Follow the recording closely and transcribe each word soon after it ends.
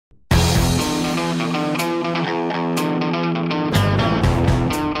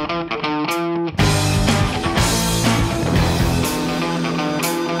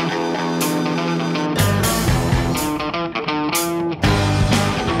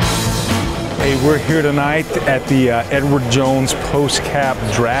We're here tonight at the Edward Jones post-cap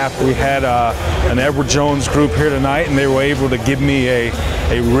draft. We had an Edward Jones group here tonight, and they were able to give me a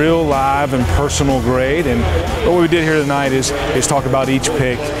real live and personal grade. And what we did here tonight is talk about each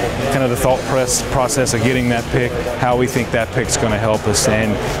pick, kind of the thought process of getting that pick, how we think that pick's going to help us.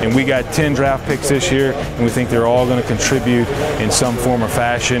 And we got 10 draft picks this year, and we think they're all going to contribute in some form or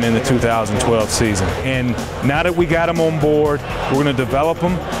fashion in the 2012 season. And now that we got them on board, we're going to develop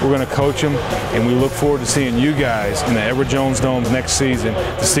them, we're going to coach them, and we look forward to seeing you guys in the Edward Jones Domes next season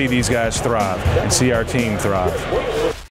to see these guys thrive and see our team thrive.